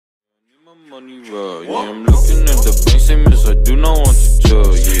money roll, yeah, I'm looking at the bank, say miss, I do not want to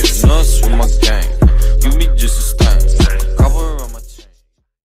jail, yeah, nuts with my gang, you be just a stain, cover on my chain.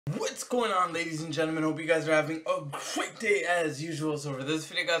 What's going on, ladies and gentlemen? Hope you guys are having a great day as usual. So for this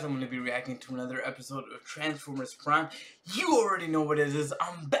video, guys, I'm going to be reacting to another episode of Transformers Prime. You already know what it is.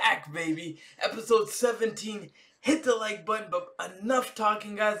 I'm back, baby. Episode 17. Hit the like button, but enough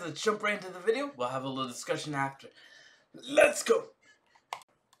talking, guys. Let's jump right into the video. We'll have a little discussion after. Let's go.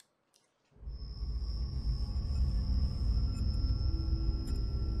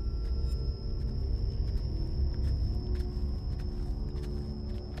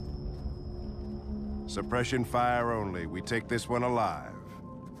 Suppression fire only. We take this one alive.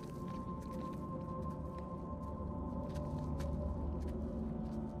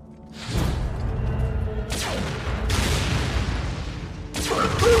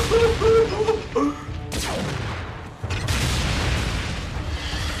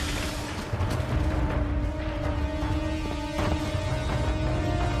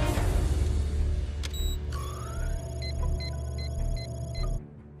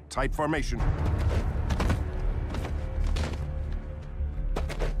 Tight formation.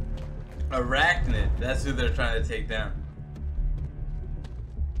 Arachnid. That's who they're trying to take down.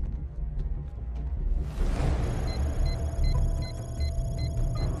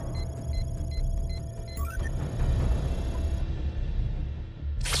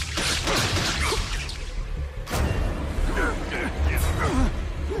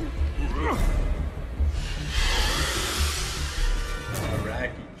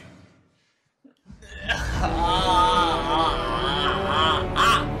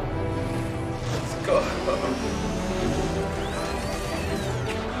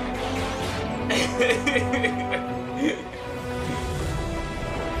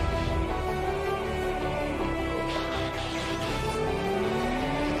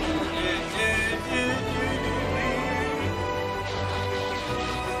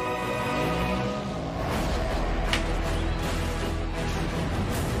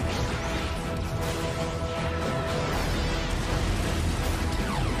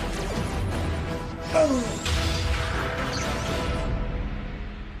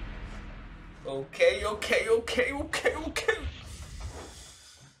 Okay.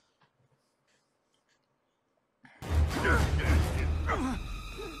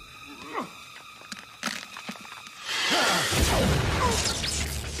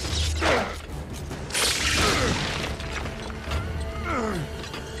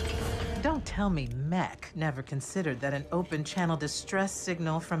 Don't tell me Mech never considered that an open channel distress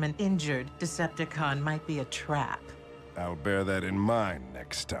signal from an injured Decepticon might be a trap. I'll bear that in mind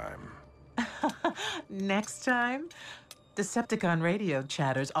next time. Next time? Decepticon radio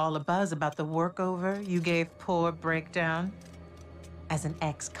chatters all abuzz about the workover you gave poor Breakdown. As an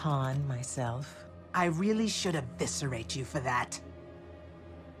ex-con myself, I really should eviscerate you for that.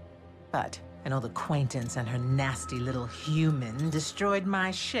 But an old acquaintance and her nasty little human destroyed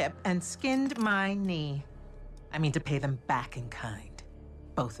my ship and skinned my knee. I mean to pay them back in kind.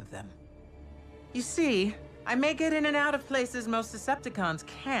 Both of them. You see, I may get in and out of places most Decepticons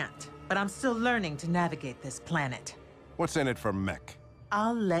can't, but I'm still learning to navigate this planet. What's in it for Mech?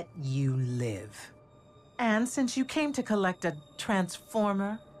 I'll let you live. And since you came to collect a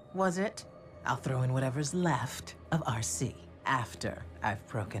Transformer, was it? I'll throw in whatever's left of RC after I've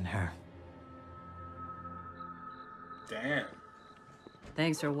broken her. Damn.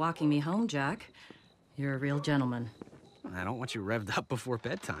 Thanks for walking me home, Jack. You're a real gentleman. I don't want you revved up before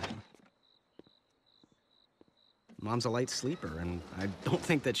bedtime. Mom's a light sleeper, and I don't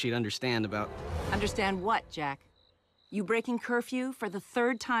think that she'd understand about... Understand what, Jack? You breaking curfew for the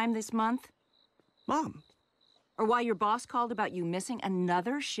 3rd time this month? Mom! Or why your boss called about you missing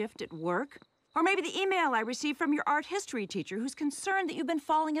another shift at work? Or maybe the email I received from your art history teacher who's concerned that you've been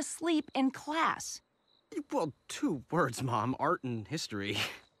falling asleep in class? Well, 2 words, Mom. Art and history.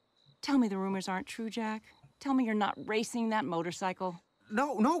 Tell me the rumors aren't true, Jack. Tell me you're not racing that motorcycle.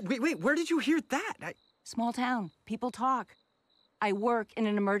 No, wait, where did you hear that? Small town. People talk. I work in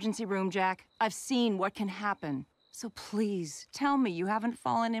an emergency room, Jack. I've seen what can happen. So please, tell me you haven't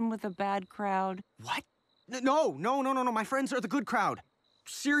fallen in with a bad crowd. What? No. My friends are the good crowd.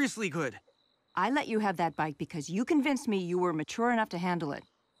 Seriously good. I let you have that bike because you convinced me you were mature enough to handle it.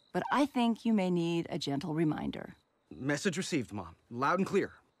 But I think you may need a gentle reminder. Message received, Mom. Loud and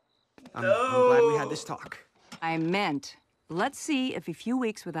clear. I'm glad we had this talk. I meant, let's see if a few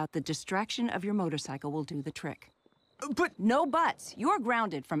weeks without the distraction of your motorcycle will do the trick. But... No buts. You're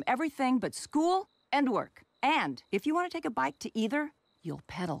grounded from everything but school and work. And if you want to take a bike to either, you'll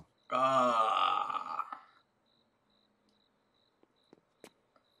pedal.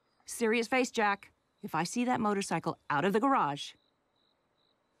 serious face, Jack. If I see that motorcycle out of the garage...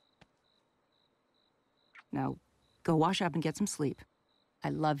 Now, go wash up and get some sleep. I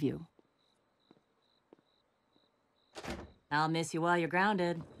love you. I'll miss you while you're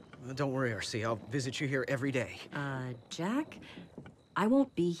grounded. Don't worry, RC. I'll visit you here every day. Jack? I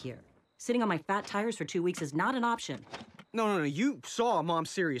won't be here. Sitting on my fat tires for 2 weeks is not an option. No. You saw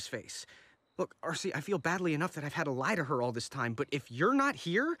Mom's serious face. Look, RC, I feel badly enough that I've had to lie to her all this time, but if you're not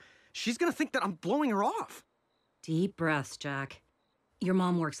here, she's gonna think that I'm blowing her off. Deep breaths, Jack. Your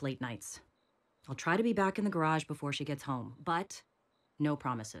mom works late nights. I'll try to be back in the garage before she gets home, but no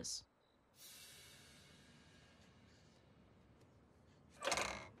promises.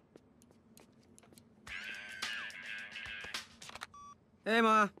 Hey,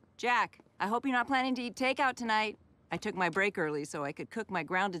 Ma. Jack, I hope you're not planning to eat takeout tonight. I took my break early so I could cook my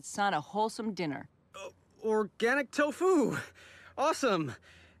grounded son a wholesome dinner. Organic tofu. Awesome.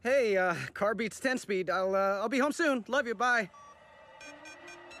 Hey, car beats 10-speed. I'll be home soon. Love you. Bye.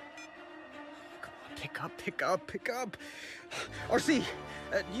 Come on, pick up. RC,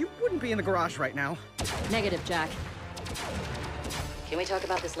 you wouldn't be in the garage right now. Negative, Jack. Can we talk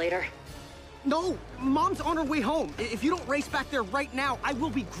about this later? No, Mom's on her way home. If you don't race back there right now, I will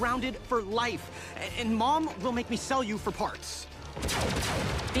be grounded for life. And Mom will make me sell you for parts.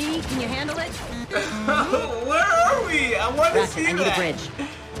 B, can you handle it? Where are we? I want to see I need that. a bridge.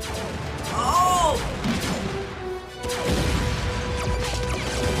 Oh!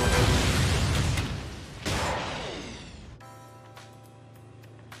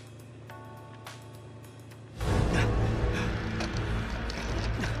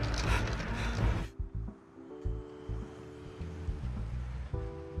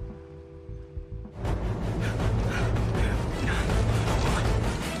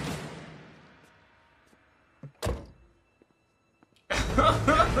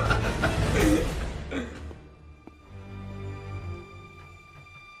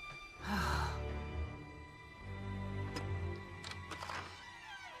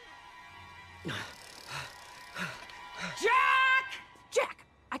 Jack!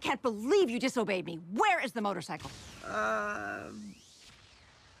 I can't believe you disobeyed me. Where is the motorcycle?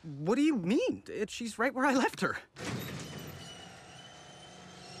 What do you mean? She's right where I left her.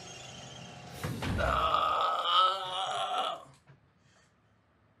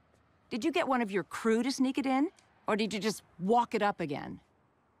 Did you get one of your crew to sneak it in? Or did you just walk it up again?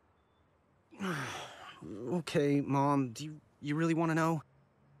 Okay, Mom, do you really want to know?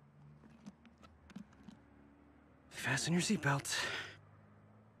 Fasten your seatbelt.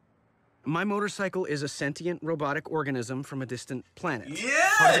 My motorcycle is a sentient robotic organism from a distant planet. Yeah,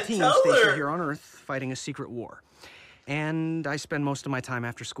 Part of a team tell stationed her. here on Earth fighting a secret war. And I spend most of my time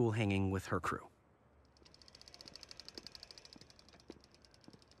after school hanging with her crew.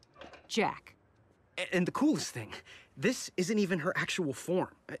 Jack. And the coolest thing, this isn't even her actual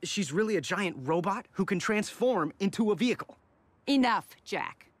form. She's really a giant robot who can transform into a vehicle. Enough,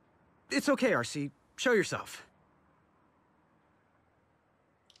 Jack. It's okay, RC. Show yourself.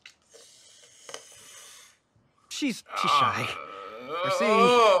 She's shy.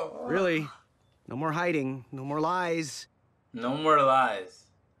 RC, really, no more hiding, no more lies. No more lies.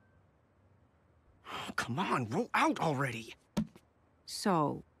 Oh, come on, roll out already.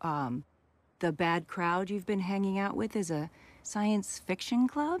 So, the bad crowd you've been hanging out with is a science fiction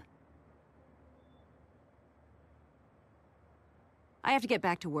club? I have to get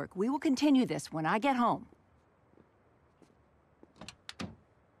back to work. We will continue this when I get home.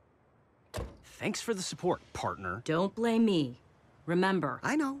 Thanks for the support, partner. Don't blame me. Remember,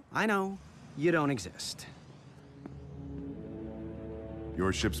 I know. You don't exist.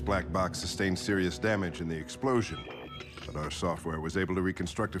 Your ship's black box sustained serious damage in the explosion, but our software was able to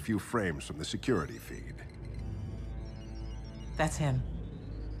reconstruct a few frames from the security feed. That's him.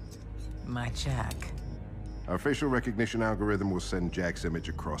 My Jack. Our facial recognition algorithm will send Jack's image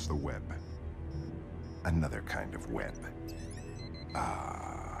across the web. Another kind of web.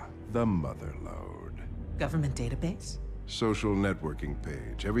 Ah, the mother lode. Government database? Social networking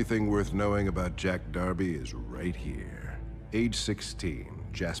page. Everything worth knowing about Jack Darby is right here. Age 16,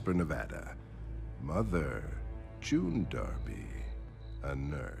 Jasper, Nevada. Mother, June Darby, a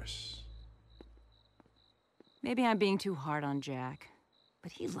nurse. Maybe I'm being too hard on Jack,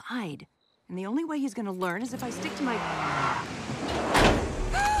 but he lied. And the only way he's gonna learn is if I stick to my...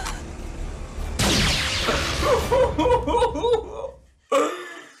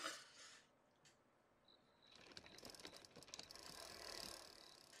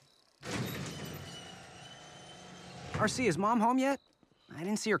 RC, is Mom home yet? I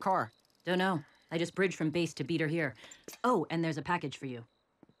didn't see her car. don't know. I just bridged from base to beat her here. Oh, and there's a package for you.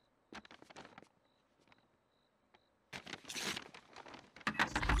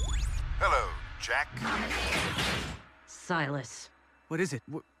 Hello, Jack. Silas. What is it?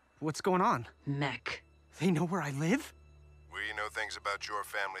 What's going on? Mech. They know where I live? We know things about your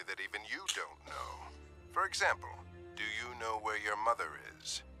family that even you don't know. For example, do you know where your mother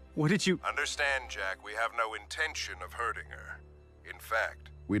is? What did you... Understand, Jack, we have no intention of hurting her. In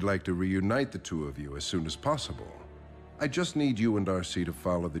fact, we'd like to reunite the two of you as soon as possible. I just need you and RC to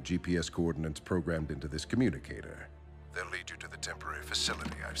follow the GPS coordinates programmed into this communicator. They'll lead you to the temporary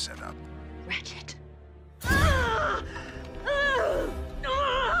facility I've set up. Ratchet.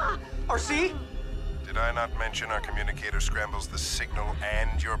 RC? Did I not mention our communicator scrambles the signal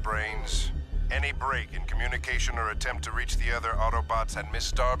and your brains? Any break in communication or attempt to reach the other Autobots and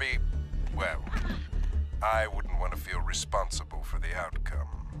Miss Darby, well, I wouldn't want to feel responsible for the outcome.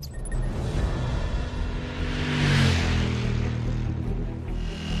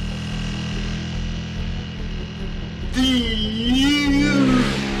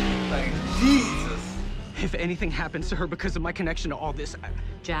 Like, Jesus. If anything happens to her because of my connection to all this,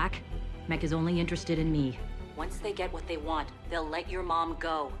 Jack, Mech is only interested in me. Once they get what they want, they'll let your mom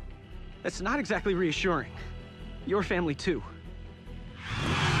go. that's not exactly reassuring. Your family, too.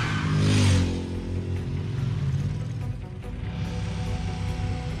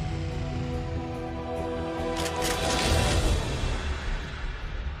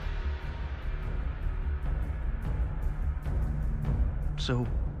 So,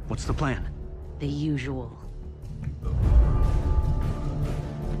 what's the plan? The usual.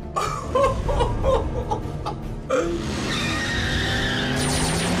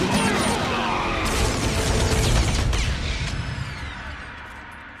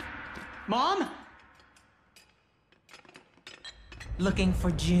 Mom? Looking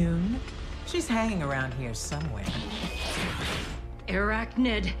for June? She's hanging around here somewhere.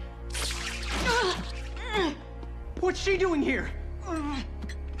 Arachnid. What's she doing here?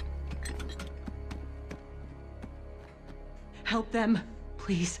 Help them,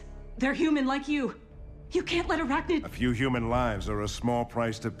 please. They're human like you. You can't let Arachnid... A few human lives are a small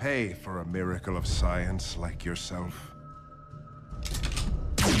price to pay for a miracle of science like yourself.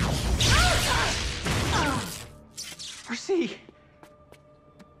 RC!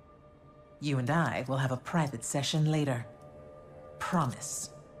 You and I will have a private session later.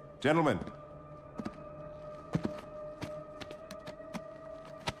 Promise. Gentlemen.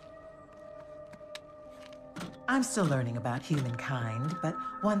 I'm still learning about humankind, but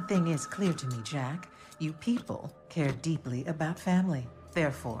one thing is clear to me, Jack. You people care deeply about family.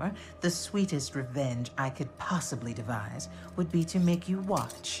 Therefore, the sweetest revenge I could possibly devise would be to make you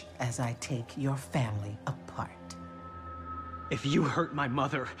watch as I take your family apart. If you hurt my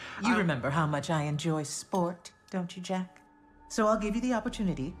mother, You remember how much I enjoy sport, don't you, Jack? So I'll give you the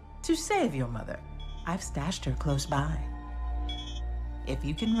opportunity to save your mother. I've stashed her close by. If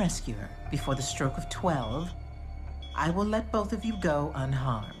you can rescue her before the stroke of 12, I will let both of you go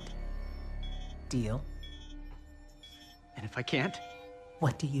unharmed. Deal? And if I can't?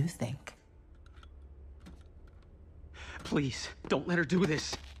 What do you think? Please, don't let her do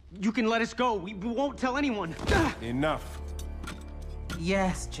this. You can let us go. We won't tell anyone. Enough.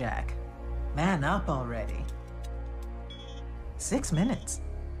 Yes, Jack. Man up already. 6 minutes.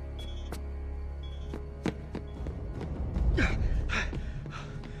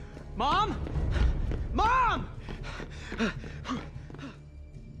 Mom? Mom!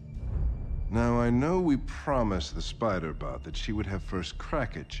 Now, I know we promised the Spider-Bot that she would have first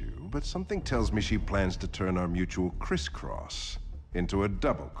crack at you, but something tells me she plans to turn our mutual crisscross into a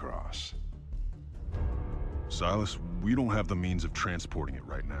double-cross. Silas, we don't have the means of transporting it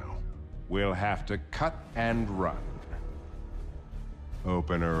right now. We'll have to cut and run.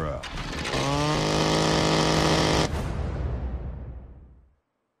 Open her up.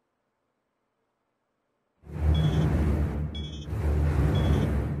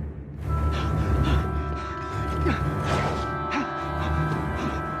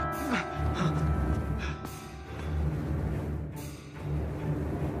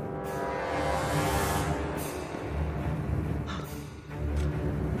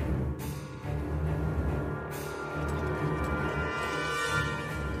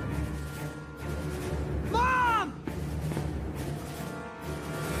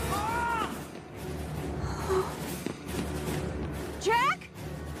 Jack?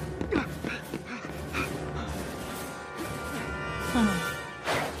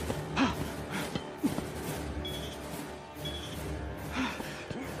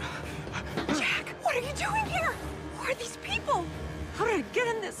 Jack, what are you doing here? Who are these people? How did I get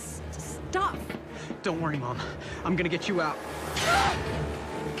in this stuff? Don't worry, Mom. I'm gonna get you out.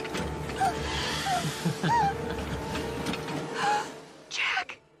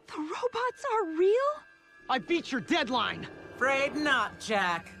 Jack, the robot. I beat your deadline! Afraid not,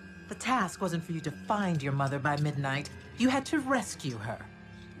 Jack. The task wasn't for you to find your mother by midnight. You had to rescue her.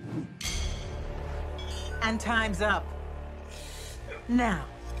 And time's up. Now.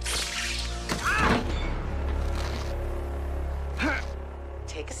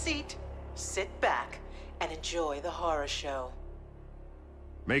 Take a seat, sit back, and enjoy the horror show.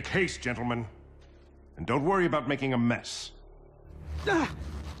 Make haste, gentlemen. And don't worry about making a mess.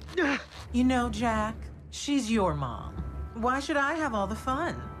 You know, Jack, she's your mom. Why should I have all the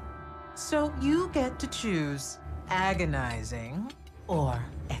fun? So you get to choose agonizing or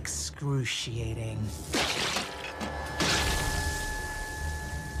excruciating.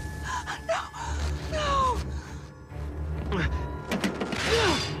 No!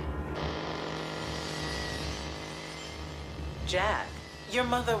 Jack, your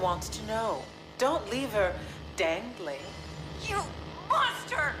mother wants to know. Don't leave her dangling. You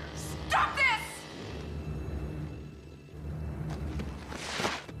monster! Stop this!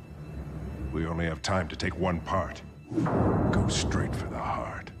 We only have time to take one part. Go straight for the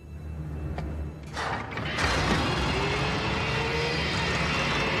heart.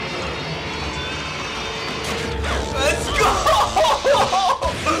 Let's go!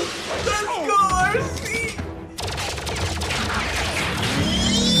 Let's go, RC!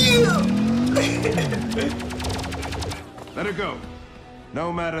 Let her go.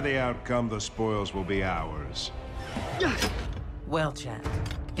 No matter the outcome, the spoils will be ours. Well, Jack,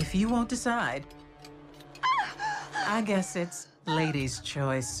 if you won't decide, I guess it's lady's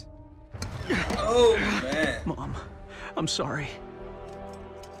choice. Oh, man. Mom, I'm sorry.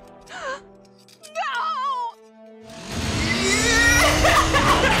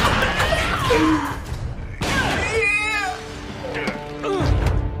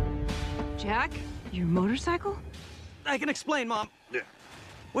 Jack, your motorcycle? I can explain, Mom.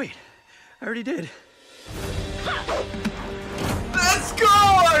 Wait, I already did. Let's go,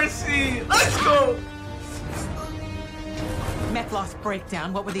 RC! Let's go! Mech lost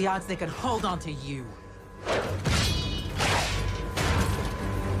breakdown. What were the odds they could hold on to you?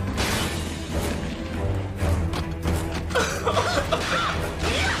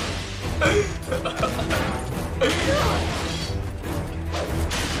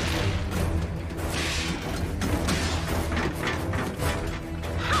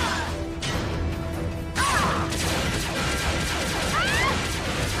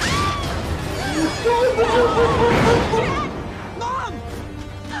 Mom!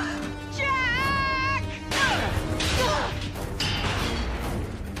 Jack!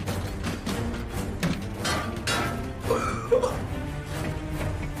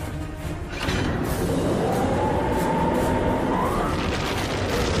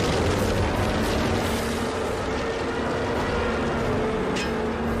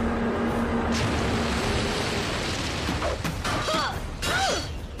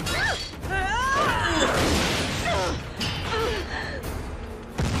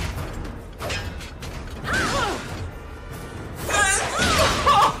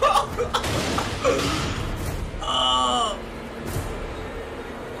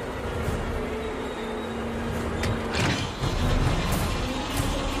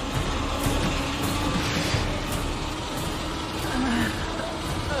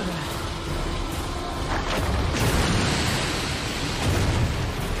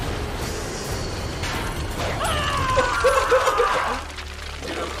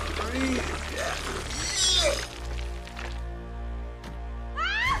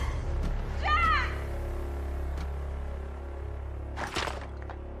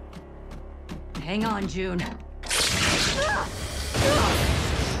 Hang on, June. Aim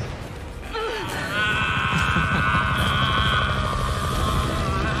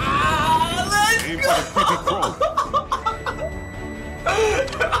for the creepy crawl.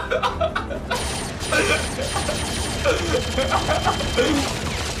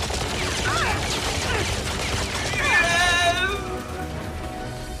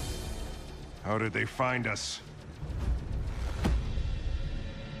 How did they find us?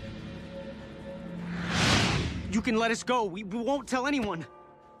 You can let us go. We won't tell anyone.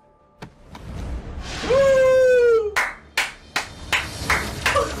 Woo!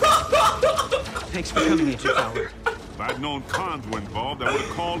 Thanks for coming, Agent Fowler. If I'd known cons were involved, I would have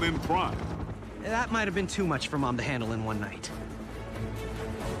called in Prime. That might have been too much for Mom to handle in one night.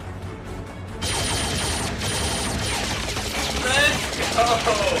 Let's go,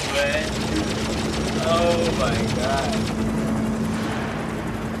 man. Oh my god.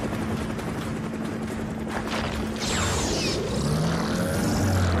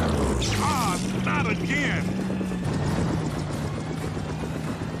 Not again!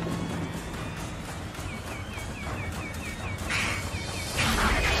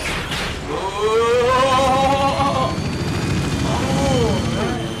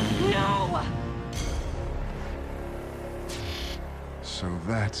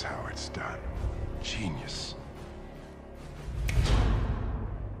 That's how it's done. Genius.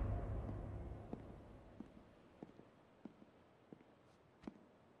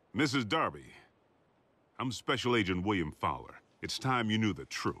 Mrs. Darby, I'm Special Agent William Fowler. It's time you knew the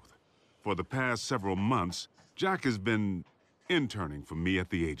truth. For the past several months, Jack has been interning for me at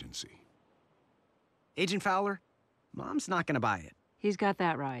the agency. Agent Fowler, Mom's not gonna buy it. He's got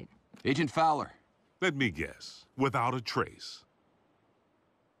that right. Agent Fowler. Let me guess, without a trace.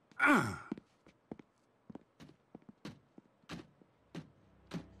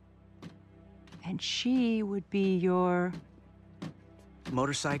 And she would be your...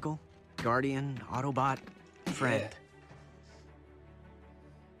 Motorcycle, guardian, Autobot, friend.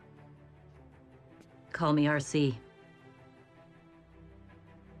 Call me RC.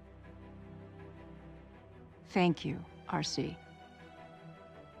 Thank you, RC.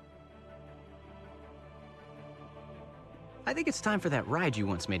 I think it's time for that ride you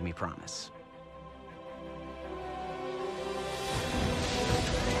once made me promise.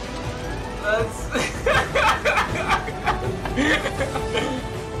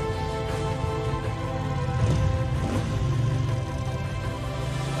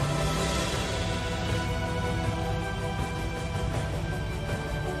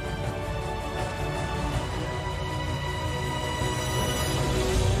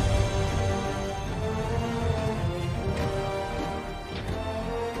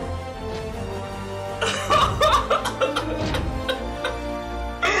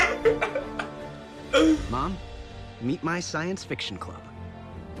 Mom, meet my science fiction club.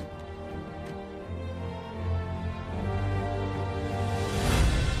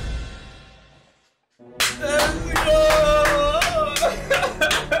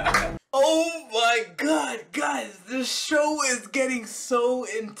 Oh my god, guys, this show is getting so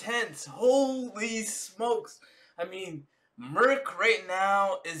intense. Holy smokes. I mean, Merc right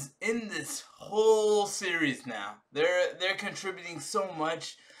now is in this whole series now. They're contributing so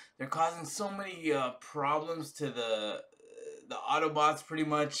much. They're causing so many problems to the Autobots pretty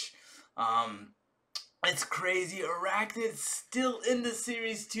much. It's crazy. Arachnid's still in the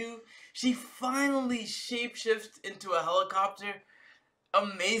series too. She finally shapeshifts into a helicopter.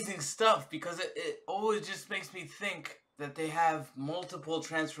 Amazing stuff, because it always just makes me think that they have multiple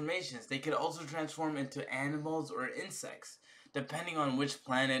transformations. They could also transform into animals or insects, depending on which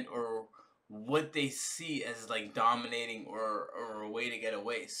planet or what they see as like dominating or a way to get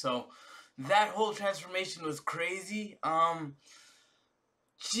away. So that whole transformation was crazy. More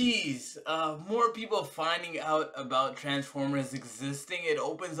people finding out about Transformers existing, it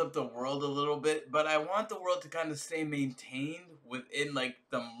opens up the world a little bit, but I want the world to kind of stay maintained within like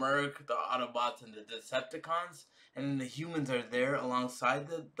the Merc, the Autobots, and the Decepticons, and then the humans are there alongside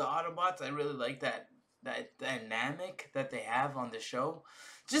the Autobots. I really like that dynamic that they have on the show.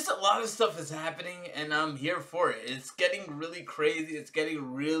 Just a lot of stuff is happening, and I'm here for it. It's getting really crazy. It's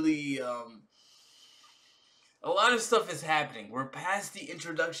getting really, a lot of stuff is happening. We're past the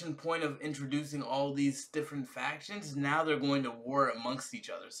introduction point of introducing all these different factions. Now they're going to war amongst each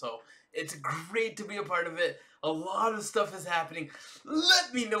other. So it's great to be a part of it. A lot of stuff is happening.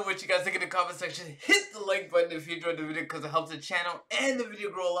 Let me know what you guys think in the comment section. Hit the like button if you enjoyed the video, because it helps the channel and the video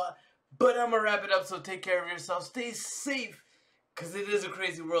grow a lot. But I'm going to wrap it up, so take care of yourself. Stay safe, because it is a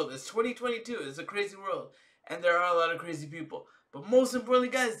crazy world. It's 2022. It's a crazy world. And there are a lot of crazy people. But most importantly,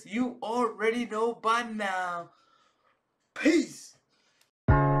 guys, you already know by now. Peace!